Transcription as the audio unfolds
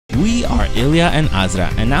We are Ilya and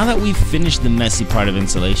Azra, and now that we've finished the messy part of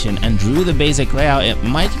installation and drew the basic layout, it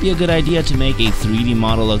might be a good idea to make a 3D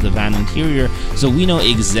model of the van interior so we know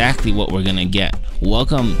exactly what we're gonna get.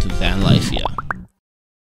 Welcome to Vanlifia.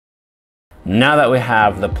 Now that we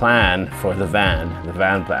have the plan for the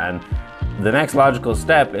van plan, the next logical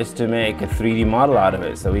step is to make a 3D model out of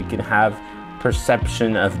it so we can have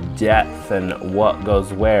perception of depth and what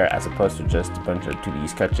goes where, as opposed to just a bunch of 2D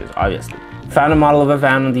sketches, obviously. Found a model of a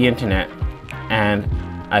van on the internet, and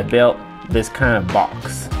I built this kind of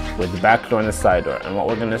box with the back door and the side door. And what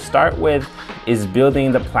we're gonna start with is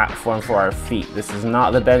building the platform for our feet. This is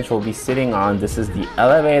not the bench we'll be sitting on. This is the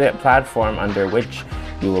elevated platform under which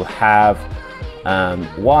you will have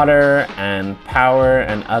water and power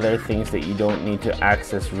and other things that you don't need to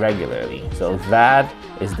access regularly. So that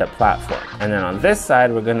is the platform. And then on this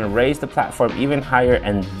side, we're gonna raise the platform even higher,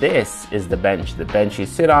 and this is the bench you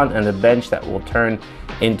sit on and the bench that will turn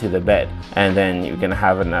into the bed. And then you're gonna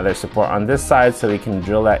have another support on this side so we can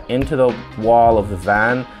drill that into the wall of the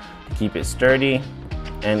van to keep it sturdy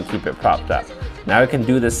and keep it propped up. Now we can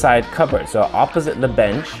do the side cupboard. So opposite the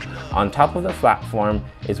bench, on top of the platform,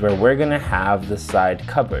 is where we're gonna have the side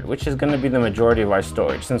cupboard, which is gonna be the majority of our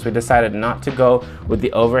storage, since we decided not to go with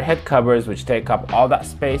the overhead cupboards, which take up all that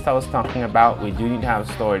space I was talking about. We do need to have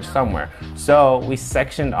storage somewhere. So we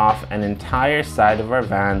sectioned off an entire side of our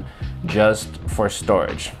van just for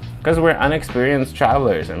storage, because we're unexperienced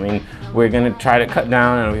travelers. I mean, we're gonna try to cut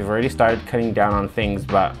down, and we've already started cutting down on things,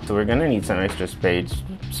 but so we're gonna need some extra space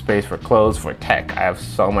for clothes, for tech. I have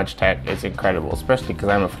so much tech, it's incredible, especially because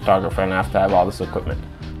I'm a photographer and I have to have all this equipment.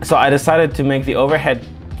 So I decided to make the overhead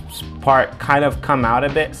part kind of come out a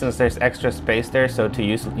bit, since there's extra space there. So to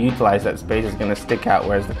utilize that space is gonna stick out,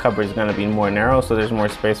 whereas the cupboard is gonna be more narrow, so there's more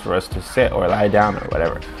space for us to sit or lie down or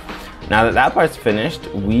whatever. Now that that part's finished,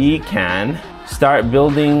 we can start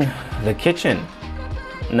building the kitchen.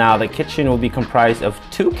 Now the kitchen will be comprised of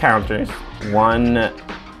 2 counters, one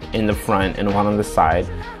in the front and one on the side,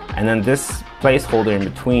 and then this placeholder in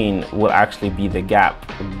between will actually be the gap,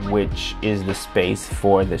 which is the space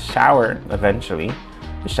for the shower, eventually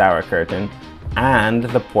the shower curtain, and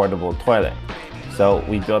the portable toilet. So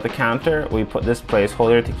we built the counter, we put this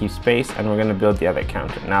placeholder to keep space, and we're going to build the other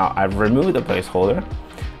counter. Now I've removed the placeholder,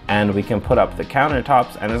 and we can put up the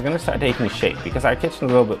countertops, and it's going to start taking shape, because our kitchen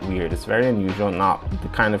is a little bit weird. It's very unusual, not the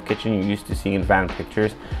kind of kitchen you're used to seeing in van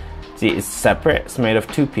pictures. See, it's separate. It's made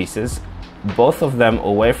of 2 pieces, both of them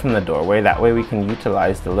away from the doorway. That way we can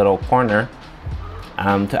utilize the little corner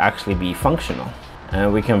to actually be functional.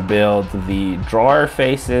 And we can build the drawer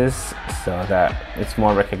faces so that it's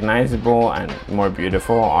more recognizable and more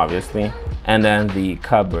beautiful, obviously. And then the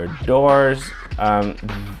cupboard doors, I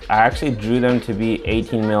actually drew them to be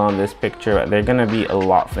 18 mil on this picture, but they're gonna be a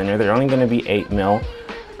lot thinner. They're only gonna be 8 mil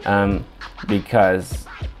because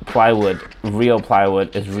plywood, real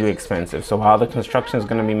plywood, is really expensive. So while the construction is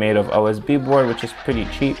going to be made of OSB board, which is pretty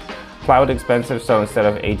cheap, plywood expensive, so instead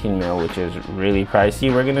of 18 mil, which is really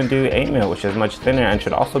pricey, we're going to do 8 mil, which is much thinner and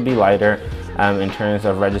should also be lighter. In terms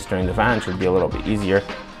of registering the van, should be a little bit easier,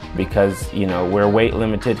 because, you know, we're weight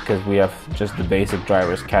limited because we have just the basic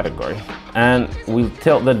driver's category. And we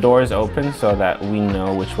tilt the doors open so that we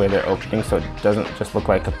know which way they're opening, so it doesn't just look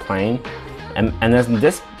like a plane. And then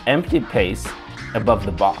this empty space above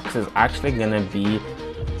the box is actually going to be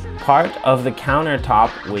part of the countertop,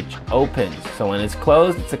 which opens. So when it's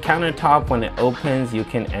closed, it's a countertop. When it opens, you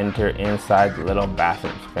can enter inside the little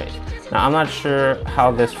bathroom space. Now I'm not sure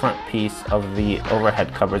how this front piece of the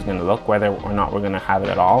overhead cover is going to look, whether or not we're going to have it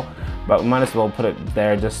at all, but we might as well put it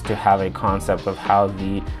there just to have a concept of how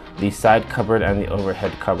the side cupboard and the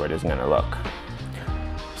overhead cupboard is going to look.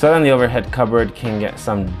 So then the overhead cupboard can get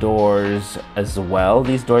some doors as well.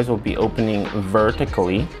 These doors will be opening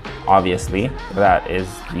vertically, obviously. That is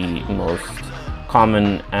the most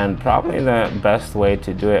common and probably the best way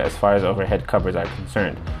to do it as far as overhead cupboards are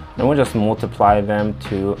concerned. Then we'll just multiply them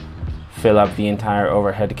to fill up the entire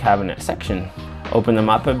overhead cabinet section. Open them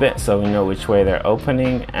up a bit so we know which way they're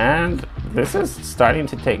opening, and this is starting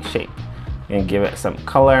to take shape. And give it some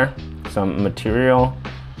color, some material,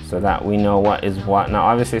 so that we know what is what. Now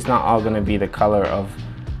obviously it's not all going to be the color of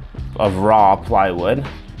raw plywood.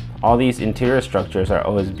 All these interior structures are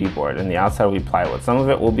OSB board, and the outside will be plywood. Some of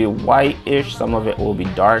it will be white-ish, some of it will be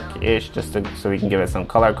dark-ish, just so we can give it some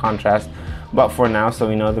color contrast. But for now, so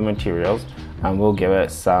we know the materials, we'll give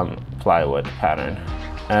it some plywood pattern.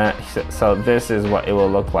 So this is what it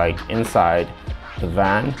will look like inside the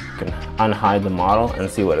van, you can unhide the model and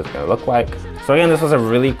see what it's going to look like. So again, this was a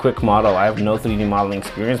really quick model. I have no 3D modeling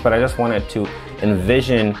experience, but I just wanted to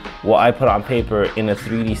envision what I put on paper in a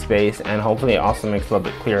 3D space, and hopefully it also makes a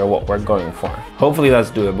little bit clearer what we're going for. Hopefully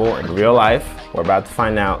that's doable in real life. We're about to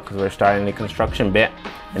find out because we're starting the construction bit,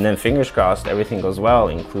 and then fingers crossed everything goes well,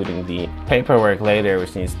 including the paperwork later,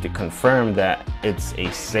 which needs to confirm that it's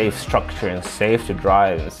a safe structure and safe to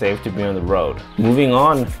drive and safe to be on the road. Moving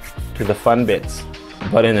on to the fun bits,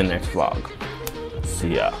 but in the next vlog.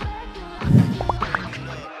 See ya.